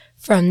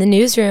From the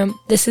newsroom,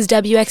 this is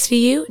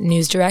WXVU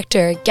News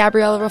Director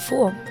Gabriella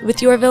Raful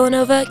with your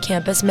Villanova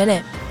Campus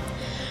Minute.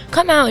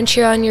 Come out and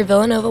cheer on your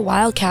Villanova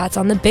Wildcats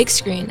on the big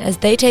screen as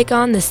they take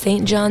on the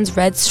St. John's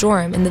Red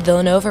Storm in the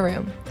Villanova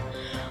Room.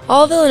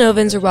 All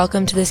Villanovans are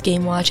welcome to this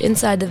game watch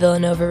inside the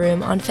Villanova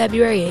Room on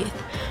February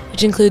 8th,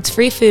 which includes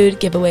free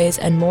food, giveaways,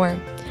 and more.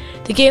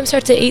 The game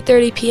starts at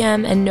 8:30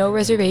 p.m. and no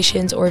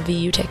reservations or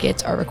VU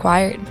tickets are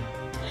required.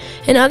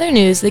 In other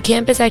news, the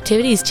campus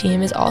activities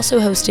team is also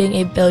hosting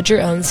a Build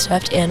Your Own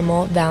Stuffed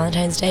Animal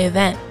Valentine's Day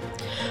event.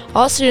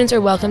 All students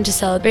are welcome to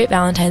celebrate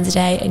Valentine's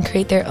Day and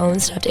create their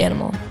own stuffed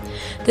animal.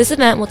 This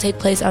event will take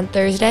place on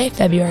Thursday,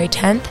 February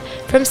 10th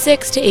from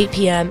 6 to 8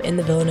 p.m. in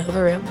the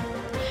Villanova Room.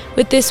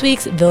 With this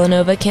week's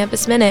Villanova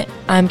Campus Minute,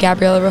 I'm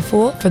Gabriella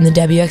Raful from the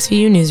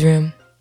WXVU Newsroom.